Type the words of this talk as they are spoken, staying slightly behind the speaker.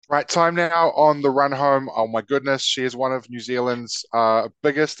Right, time now on the run home. Oh my goodness, she is one of New Zealand's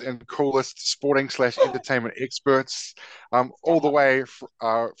biggest and coolest sporting slash entertainment experts, all the Stop. way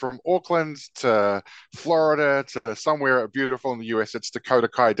from Auckland to Florida to somewhere beautiful in the US. It's Dakota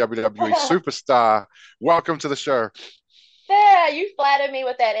Kai, WWE Superstar. Welcome to the show. Yeah, you flattered me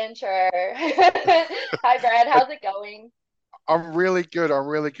with that intro. Hi, Brad. It, How's it going? I'm really good. I'm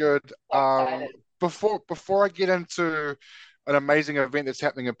really good. So excited. Before I get into an amazing event that's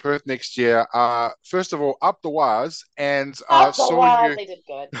happening in Perth next year, first of all, up the wires and saw Otherwise, you. they did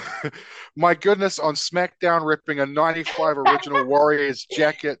good. My goodness, on SmackDown ripping a '95 Original Warriors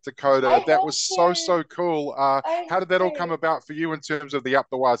jacket, I Dakota. That hate was you. so cool. I How did that all hate come you. about for you in terms of the up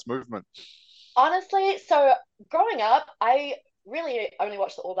the wires movement? Honestly, so growing up, I really only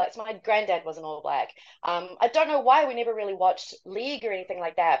watched the All Blacks. My granddad was an All Black. I don't know why we never really watched League or anything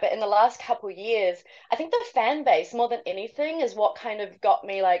like that, but in the last couple of years, I think the fan base more than anything is what kind of got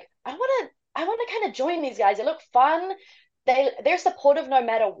me like, I want to kind of join these guys. They look fun. They're supportive no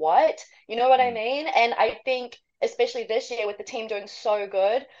matter what. You know what I Mm. mean? And I think especially this year with the team doing so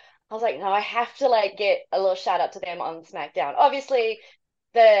good, I was like, no, I have to like get a little shout out to them on SmackDown. Obviously,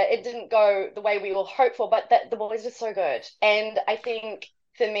 it didn't go the way we all hoped for, but the boys are so good. And I think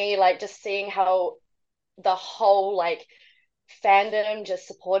for me, like just seeing how the whole like fandom just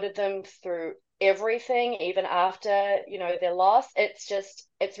supported them through everything, even after, their loss, it's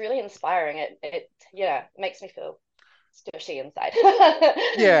really inspiring. It makes me feel squishy inside.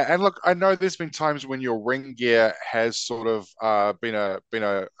 Yeah, and look, I know there's been times when your ring gear has sort of been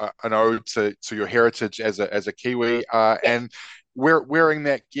an ode to your heritage as a Kiwi, Yes. and wearing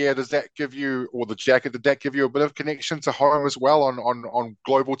that gear, does that give you, or the jacket, did that give you a bit of connection to home as well on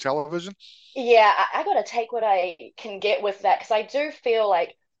global television? Yeah, I got to take what I can get with that because I do feel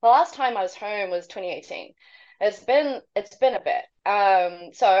like the last time I was home was 2018. It's been a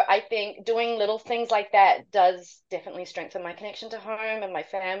bit. So I think doing little things like that does definitely strengthen my connection to home and my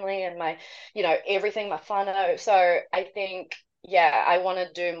family and my, everything, my whānau. So I think, yeah, I want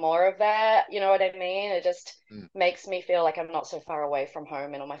to do more of that. You know what I mean? It just Mm. makes me feel like I'm not so far away from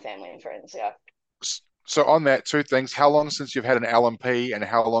home and all my family and friends. Yeah. So on that, two things: how long since you've had an LMP, and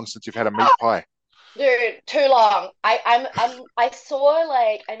how long since you've had a meat pie? Dude, too long. I saw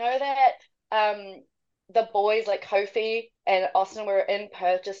like I know that the boys like Kofi and Austin were in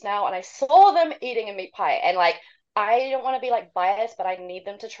Perth just now and I saw them eating a meat pie and like I don't want to be like biased, but I need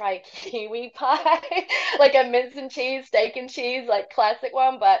them to try kiwi pie, like a mince and cheese, steak and cheese, like classic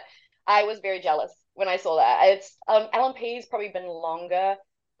one. But I was very jealous when I saw that. It's LMP's probably been longer.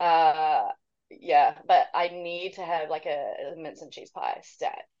 Uh yeah, but I need to have like a mince and cheese pie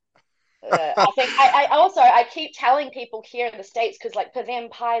stat. I think I also I keep telling people here in the States because like for them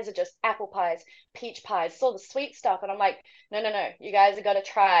pies are just apple pies, peach pies, it's all the sweet stuff. And I'm like, no, no, no, you guys have got to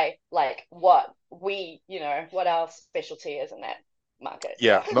try like what our specialty is in that market.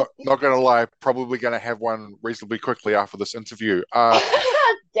 Yeah, Yeah. not gonna lie, probably gonna have one reasonably quickly after this interview.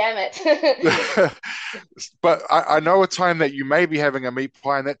 Damn it. But I know a time that you may be having a meat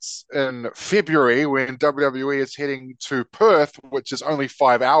pie, and that's in February when WWE is heading to Perth, which is only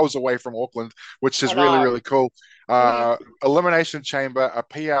 5 hours away from Auckland, which I is know. really cool. Mhm. Elimination Chamber, a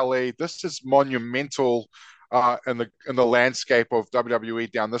PLE. This is monumental in the landscape of WWE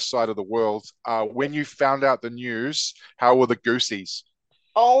down this side of the world. When you found out the news, how were the goosies?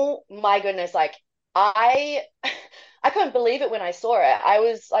 Oh my goodness, like I I couldn't believe it when I saw it. I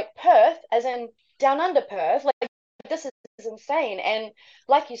was like Perth, as in down under Perth, like this is insane. And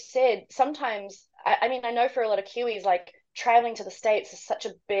like you said, sometimes I mean I know for a lot of Kiwis, like traveling to the States is such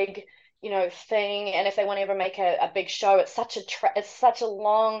a big, thing. And if they want to ever make a big show, it's such a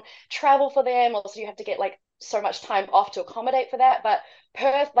long travel for them. Also, you have to get like so much time off to accommodate for that. But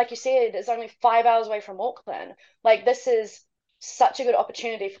Perth, like you said, is only 5 hours away from Auckland. Like this is such a good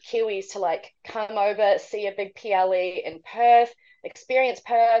opportunity for Kiwis to like come over, see a big PLE in Perth, experience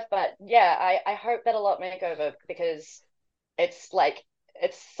Perth. But yeah, I hope that a lot make over because it's like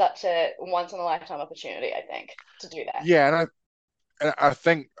it's such a once in a lifetime opportunity, I think, to do that. Yeah, and I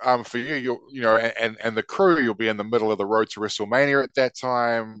think for you, and the crew, you'll be in the middle of the road to WrestleMania at that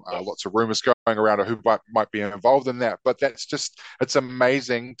time. Yes. Lots of rumors going around of who might be involved in that. But it's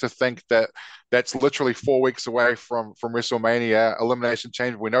amazing to think that that's literally 4 weeks away from WrestleMania, Elimination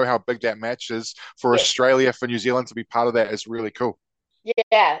Chamber. We know how big that match is for Yes. Australia, for New Zealand to be part of that is really cool.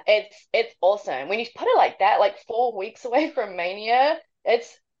 Yeah, it's awesome. When you put it like that, like 4 weeks away from Mania,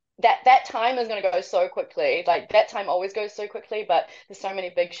 it's that time is gonna go so quickly. Like that time always goes so quickly, but there's so many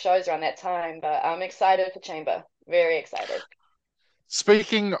big shows around that time. But I'm excited for Chamber. Very excited.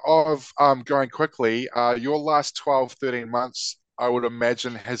 Speaking of going quickly, your last 12, 13 months I would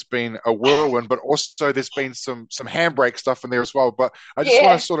imagine has been a whirlwind, but also there's been some handbrake stuff in there as well. But I just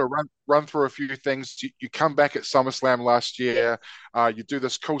want to Yeah. sort of run through a few things. You come back at SummerSlam last year. You do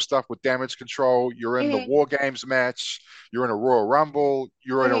this cool stuff with Damage Control. You're in the Hmm. War Games match. You're in a Royal Rumble.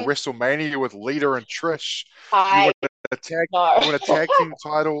 You're in a Hmm. WrestleMania with Lita and Trish. You I win a tag. know. You win a tag team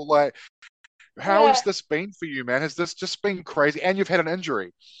title. Like, how has Yeah. this been for you, man? Has this just been crazy? And you've had an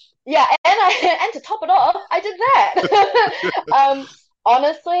injury. Yeah, and to top it off, I did that.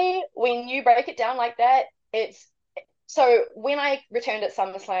 Honestly, when you break it down like that, it's so when I returned at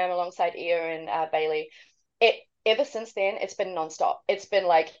SummerSlam alongside Io and Bailey, it ever since then it's been nonstop. It's been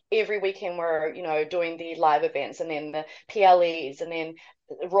like every weekend we're doing the live events and then the PLEs and then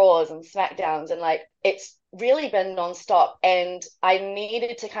Raws and SmackDowns and like it's really been nonstop. And I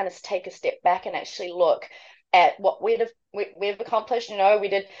needed to kind of take a step back and actually look at what we've accomplished. We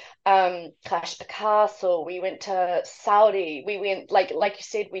did Clash at the Castle, we went to Saudi, we went like you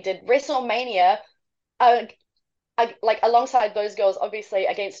said, we did WrestleMania. Uh, like alongside those girls, obviously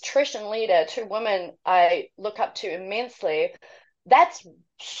against Trish and Lita, two women I look up to immensely. That's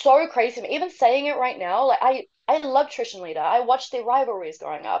so crazy to me. Even saying it right now, like I love Trish and Lita. I watched their rivalries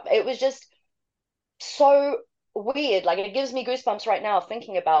growing up. It was just so weird. Like it gives me goosebumps right now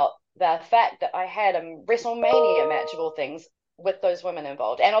thinking about the fact that I had a WrestleMania match of all things with those women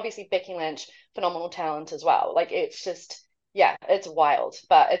involved, and obviously Becky Lynch, phenomenal talent as well. Like it's just yeah, it's wild,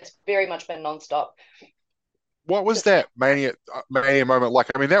 but it's very much been nonstop. What was Just that mania moment like?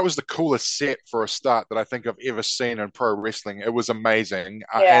 I mean, that was the coolest set for a start that I think I've ever seen in pro wrestling. It was amazing,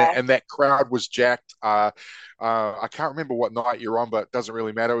 yeah, and that crowd was jacked. I can't remember what night you're on, but it doesn't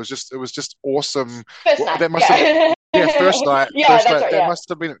really matter. It was just awesome. first Well, night, that must have, yeah. yeah, first night, Yeah, first that's night. right, That yeah. must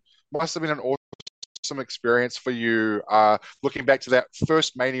have been an awesome experience for you. Looking back to that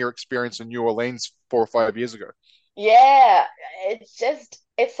first mania experience in New Orleans 4 or 5 years ago. Yeah,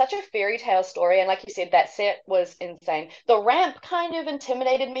 it's such a fairy tale story. And like you said, that set was insane. The ramp kind of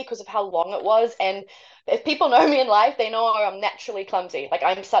intimidated me because of how long it was. And if people know me in life, they know I'm naturally clumsy. Like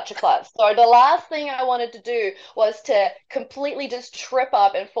I'm such a klutz. So the last thing I wanted to do was to completely just trip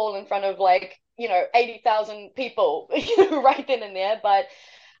up and fall in front of like, 80,000 people, right then and there. But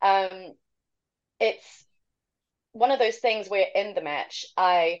um it's one of those things where in the match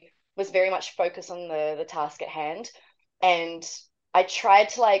I was very much focused on the task at hand, and I tried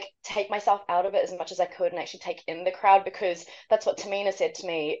to like take myself out of it as much as I could and actually take in the crowd, because that's what Tamina said to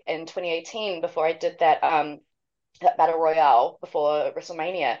me in 2018 before I did that battle royale before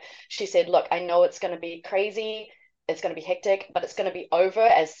WrestleMania. She said, "Look, I know it's going to be crazy, it's going to be hectic, but it's going to be over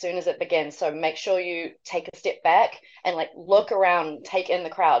as soon as it begins. So make sure you take a step back and like look around, take in the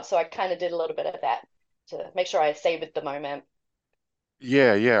crowd." So I kind of did a little bit of that to make sure I savored the moment.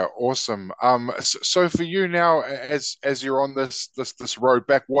 Yeah, yeah, awesome. So for you now, as you're on this road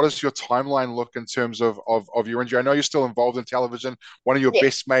back, what does your timeline look in terms of your injury? I know you're still involved in television. One of your Yeah,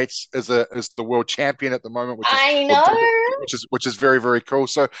 best mates is the world champion at the moment, I know. which is very very cool.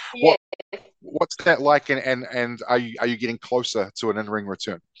 So Yeah. what what's that like, and are you getting closer to an in-ring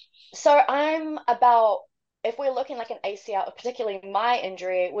return? So I'm about, if we're looking like an ACL, particularly my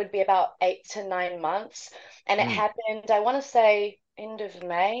injury, would be about 8 to 9 months. And it Mm, happened, I want to say end of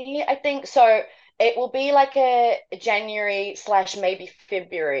May, I think. So it will be like a January slash maybe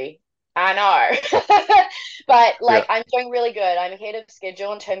February. I know. But yeah. like I'm doing really good. I'm ahead of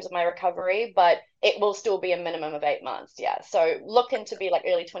schedule in terms of my recovery, but it will still be a minimum of 8 months. Yeah. So looking to be like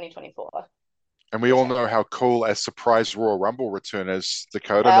early 2024 And we all return. know how cool a surprise Royal Rumble return is,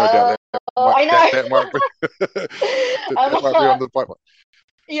 Dakota. No doubt Oh, I that know. might be that might be on I'm the pipeline.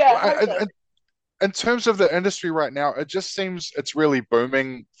 Yeah, Well, hope so. in terms of the industry right now, it just seems it's really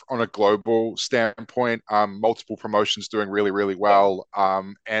booming on a global standpoint. Multiple promotions doing really, really Yeah. well,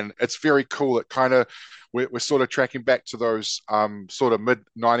 and it's very cool. It kind of we're sort of tracking back to those sort of mid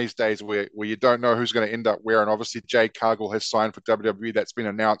 '90s days where you don't know who's going to end up where. And obviously, Jade Cargill has signed for WWE. That's been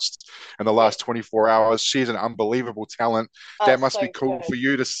announced in the Yeah. last 24 hours. She's an unbelievable talent. Oh, That must be so cool for good.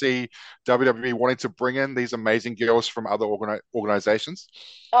 you to see WWE wanting to bring in these amazing girls from other organizations.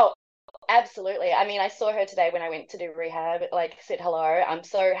 Oh, absolutely. I mean, I saw her today when I went to do rehab, like said hello. I'm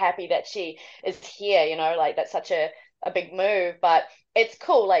so happy that she is here, like that's such a big move, but it's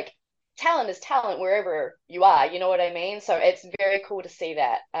cool. Like talent is talent wherever you are, you know what I mean? So it's very cool to see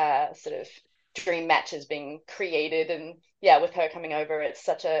that sort of dream matches being created, and yeah, with her coming over, it's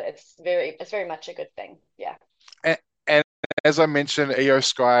very much a good thing. Yeah. And as I mentioned, Io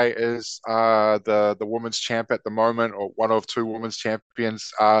Sky is the women's champ at the moment, or one of two women's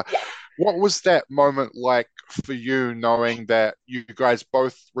champions. Yeah. What was that moment like for you, knowing that you guys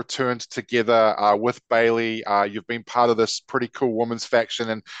both returned together with Bailey? You've been part of this pretty cool women's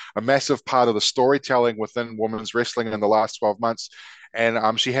faction and a massive part of the storytelling within women's wrestling in the last 12 months.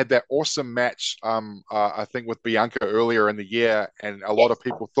 And she had that awesome match, I think, with Bianca earlier in the year. And a lot Yes. of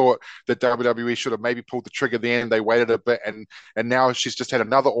people thought that WWE should have maybe pulled the trigger then. They waited a bit, and now she's just had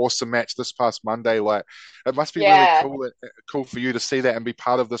another awesome match this past Monday. Like, it must be really Yeah. cool for you to see that and be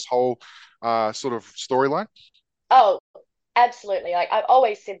part of this whole sort of storyline. Oh, absolutely. Like I've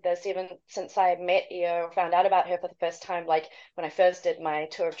always said this, even since I met Io, found out about her for the first time, like when I first did my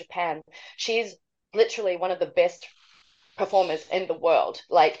tour of Japan. She's literally one of the best performers in the world,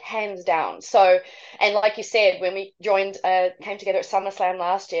 like hands down. So, and like you said, when we joined, came together at SummerSlam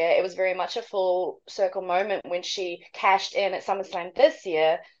last year, it was very much a full circle moment when she cashed in at SummerSlam this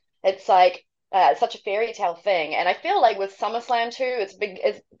year. It's like such a fairy tale thing, and I feel like with SummerSlam too, it's big.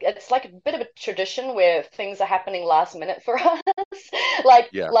 It's like a bit of a tradition where things are happening last minute for us. Like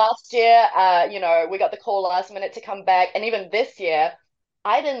Yeah. last year, we got the call last minute to come back, and even this year,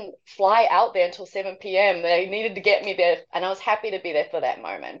 I didn't fly out there until 7 p.m. They needed to get me there, and I was happy to be there for that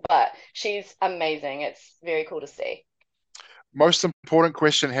moment. But she's amazing. It's very cool to see. Most important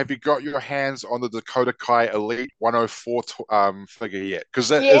question: have you got your hands on the Dakota Kai Elite 104 figure yet? Because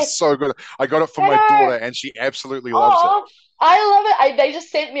that is Yes, so good. I got it for I my know. daughter, and she absolutely loves it. Oh, I love it. They just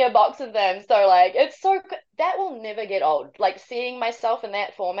sent me a box of them. So like it's so that will never get old. Like seeing myself in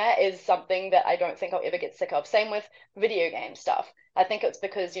that format is something that I don't think I'll ever get sick of. Same with video game stuff. I think it's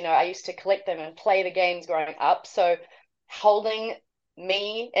because, I used to collect them and play the games growing up. So holding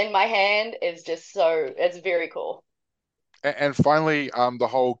me in my hand is just it's very cool. And finally, the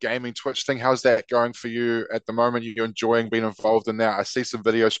whole gaming Twitch thing, how's that going for you at the moment? You're enjoying being involved in that? I see some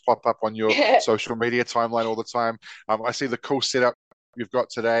videos pop up on your social media timeline all the time. I see the cool setup you've got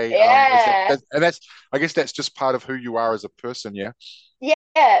today. Is Yeah. and that's, I guess that's just part of who you are as a person, yeah?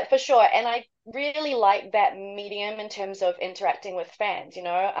 Yeah, for sure. And I really like that medium in terms of interacting with fans.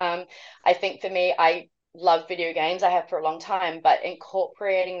 I think for me, I love video games. I have for a long time, but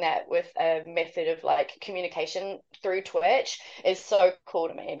incorporating that with a method of like communication through Twitch is so cool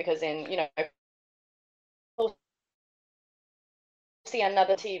to me because then, we'll see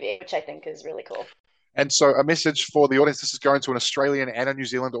another TV, which I think is really cool. And so, a message for the audience. This is going to an Australian and a New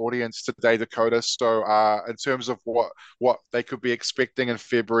Zealand audience today, Dakota. So, in terms of what they could be expecting in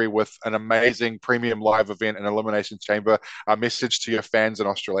February with an amazing premium live event and Elimination Chamber, a message to your fans in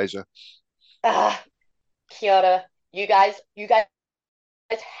Australasia. Ah, kia ora. You guys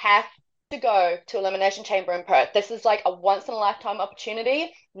have to go to Elimination Chamber in Perth. This is like a once in a lifetime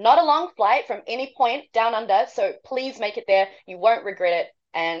opportunity, not a long flight from any point down under. So please make it there. You won't regret it.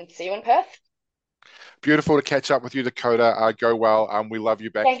 And see you in Perth. Beautiful to catch up with you, Dakota. Go well. We love you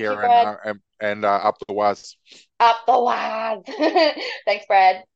back Thank you, here, Brad. and up the waz. Up the waz. Thanks, Brad.